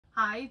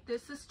Hi,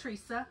 this is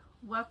Teresa.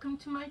 Welcome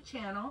to my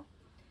channel.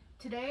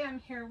 Today I'm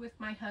here with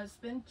my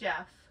husband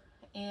Jeff,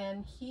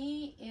 and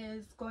he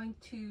is going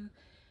to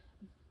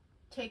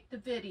take the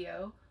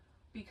video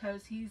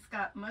because he's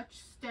got much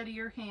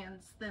steadier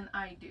hands than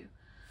I do.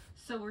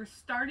 So we're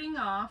starting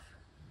off.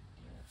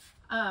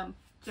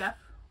 Jeff,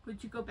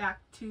 would you go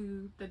back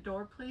to the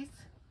door, please?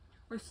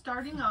 We're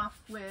starting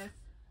off with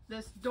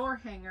this door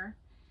hanger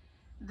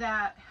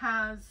that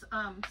has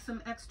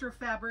some extra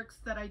fabrics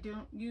that I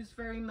don't use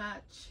very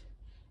much,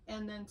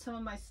 and then some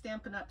of my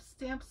Stampin' Up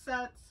stamp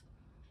sets,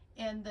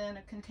 and then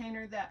a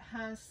container that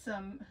has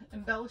some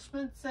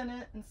embellishments in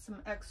it and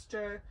some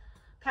extra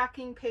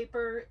packing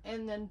paper,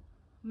 and then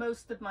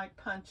most of my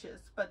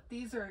punches. But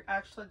these are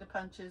actually the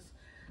punches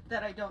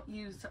that I don't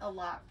use a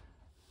lot.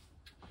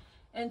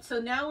 And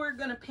so now we're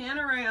going to pan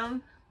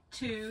around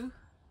to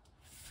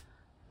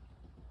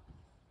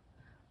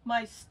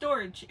my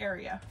storage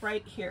area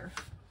right here.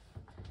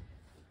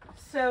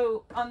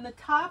 So on the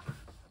top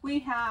we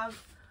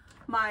have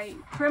my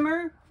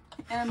trimmer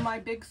and my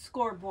big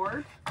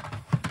scoreboard.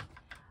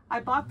 I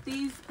bought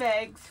these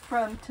bags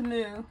from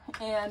Temu,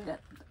 and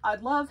I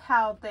love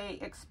how they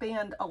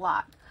expand a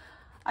lot.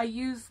 I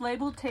use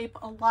label tape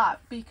a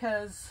lot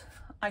because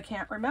I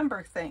can't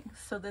remember things,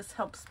 so this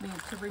helps me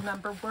to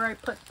remember where I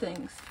put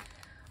things.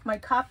 My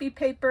copy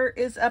paper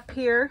is up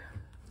here,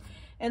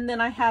 and then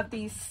I have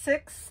these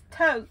 6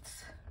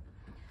 totes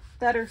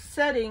that are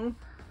sitting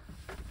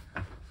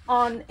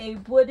on a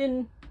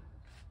wooden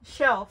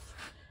shelf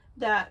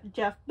that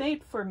Jeff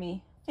made for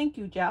me. Thank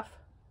you, Jeff.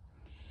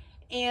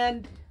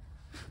 And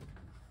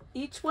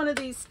each one of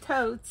these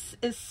totes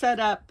is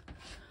set up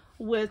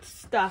with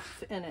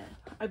stuff in it.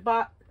 I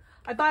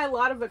buy a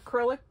lot of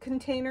acrylic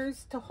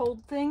containers to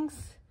hold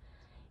things,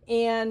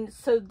 and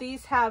so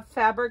these have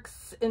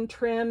fabrics and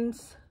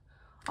trims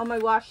on my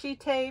washi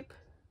tape,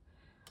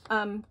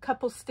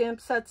 couple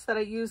stamp sets that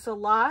I use a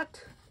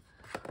lot,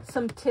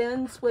 some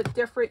tins with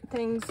different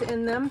things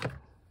in them,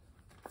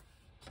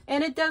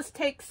 and it does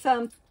take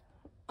some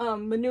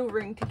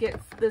maneuvering to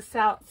get this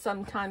out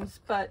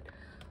sometimes, but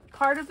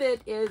part of it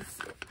is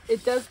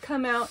it does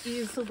come out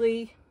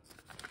easily,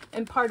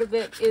 and part of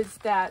it is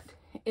that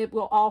it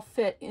will all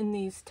fit in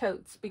these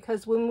totes,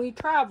 because when we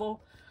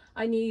travel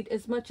I need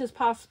as much as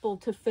possible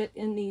to fit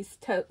in these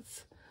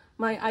totes.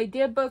 My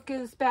idea book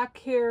is back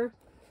here.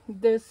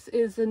 This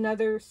is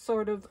another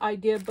sort of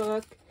idea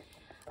book.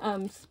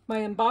 My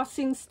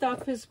embossing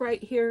stuff is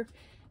right here,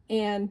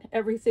 and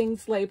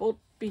everything's labeled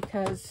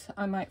because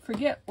I might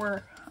forget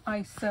where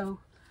I so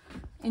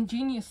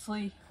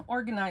ingeniously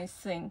organize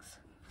things.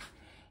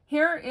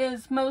 Here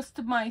is most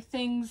of my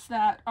things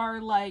that are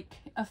like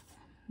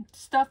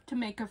stuff to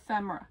make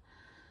ephemera.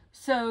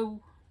 So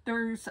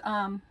there's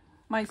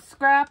my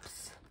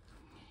scraps,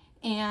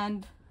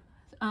 and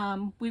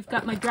we've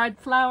got my dried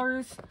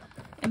flowers,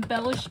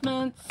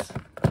 embellishments,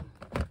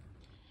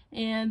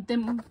 and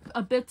then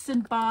bits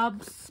and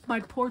bobs. My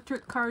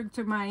portrait cards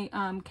are my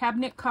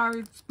cabinet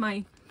cards,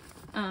 my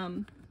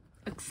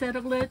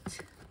acetylite,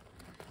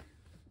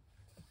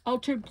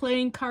 altered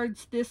playing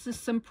cards. This is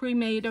some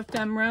pre-made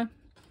ephemera.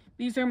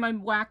 These are my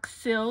wax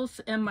seals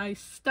and my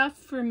stuff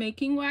for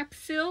making wax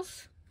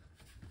seals.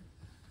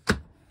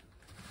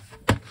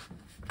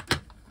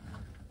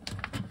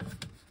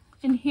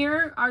 And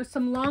here are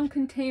some long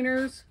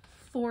containers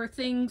for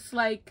things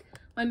like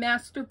my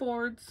master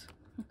boards,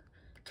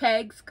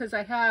 tags, because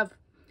I have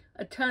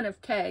a ton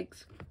of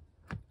tags,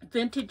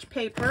 vintage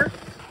paper.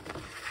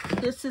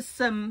 This is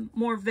some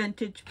more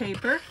vintage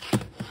paper.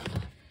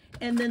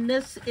 And then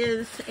this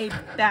is a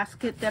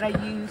basket that I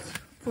use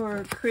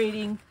for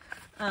creating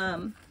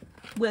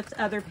with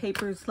other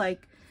papers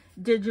like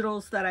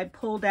digitals that I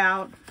pulled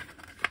out,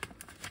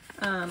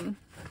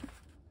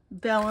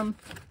 vellum,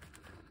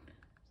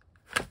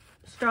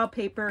 straw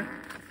paper,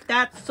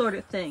 that sort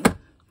of thing.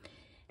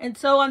 And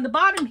so on the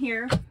bottom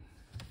here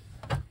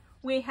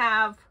we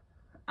have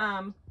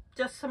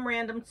just some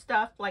random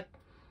stuff, like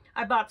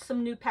I bought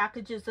some new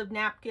packages of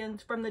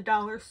napkins from the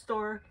dollar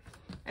store.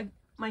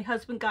 My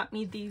husband got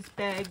me these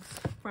bags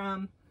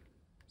from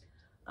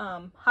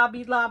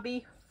Hobby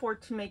Lobby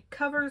to make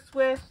covers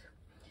with.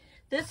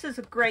 This is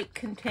a great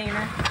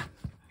container.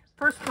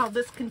 First of all,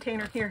 this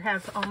container here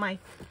has all my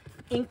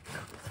ink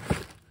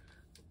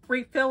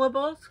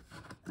refillables,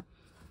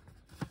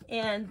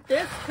 and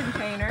this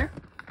container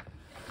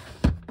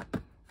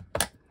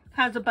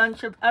has a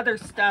bunch of other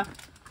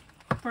stuff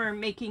for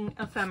making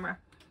ephemera.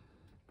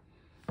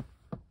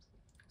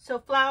 So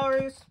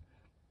flowers,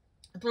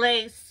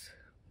 lace,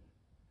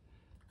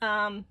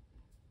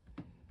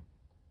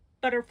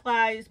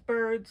 butterflies,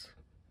 birds,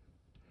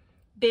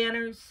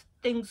 banners,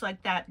 things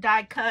like that,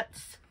 die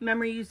cuts,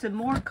 memories and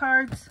more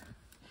cards,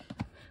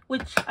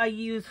 which I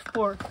use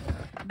for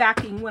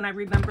backing when I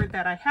remember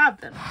that I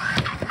have them.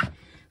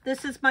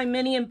 This is my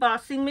mini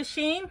embossing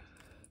machine.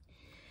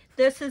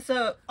 This is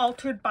a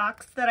altered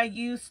box that I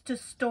use to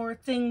store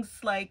things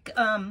like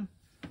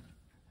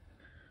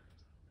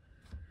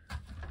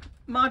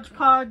Mod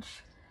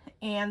Podge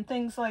and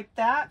things like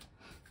that.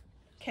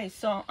 Okay,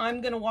 so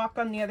I'm going to walk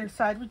on the other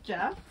side with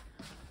Jeff.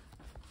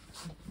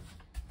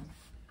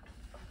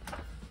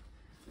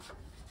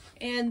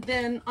 And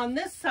then on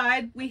this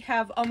side, we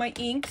have all my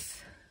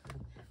inks,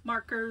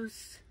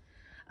 markers.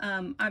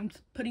 I'm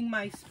putting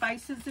my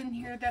spices in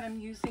here that I'm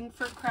using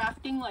for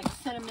crafting, like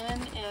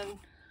cinnamon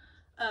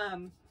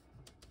and,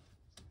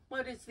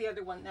 what is the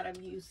other one that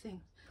I'm using?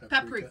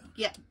 Paprika.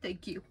 Yeah,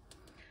 thank you.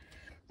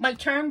 My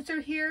charms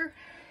are here,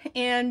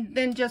 and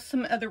then just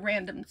some other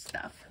random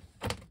stuff.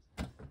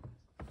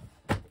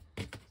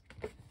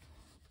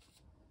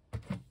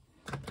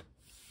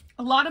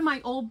 A lot of my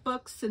old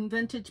books and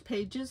vintage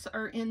pages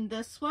are in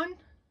this one,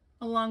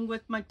 along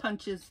with my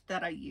punches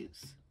that I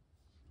use.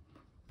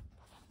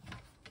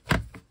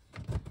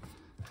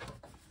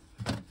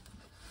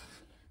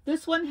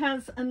 This one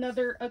has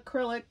another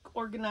acrylic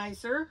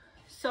organizer.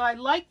 So I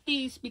like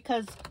these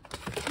because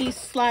these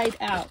slide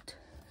out.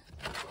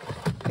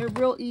 They're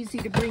real easy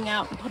to bring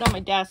out and put on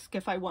my desk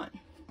if I want.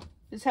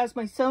 This has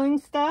my sewing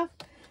stuff.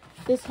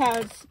 This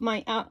has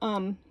my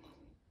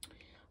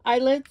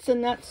eyelets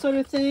and that sort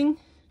of thing.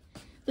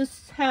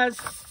 This has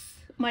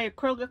my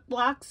acrylic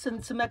blocks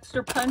and some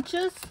extra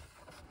punches.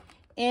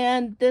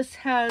 And this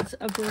has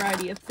a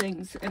variety of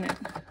things in it.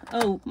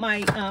 Oh,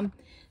 my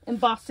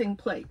embossing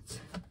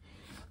plates.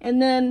 And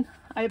then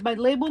I have my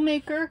label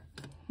maker,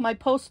 my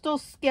postal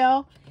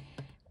scale,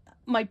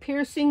 my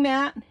piercing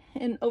mat,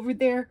 and over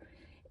there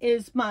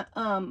is my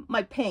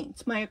my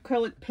paints, my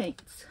acrylic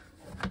paints.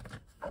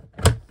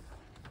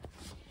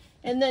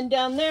 And then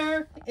down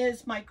there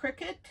is my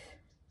Cricut.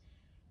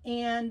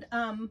 And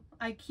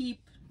I keep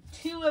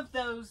 2 of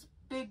those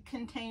big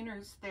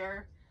containers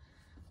there.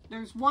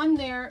 There's one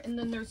there, and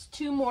then there's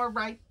 2 more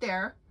right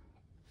there.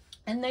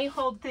 And they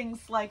hold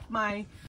things like my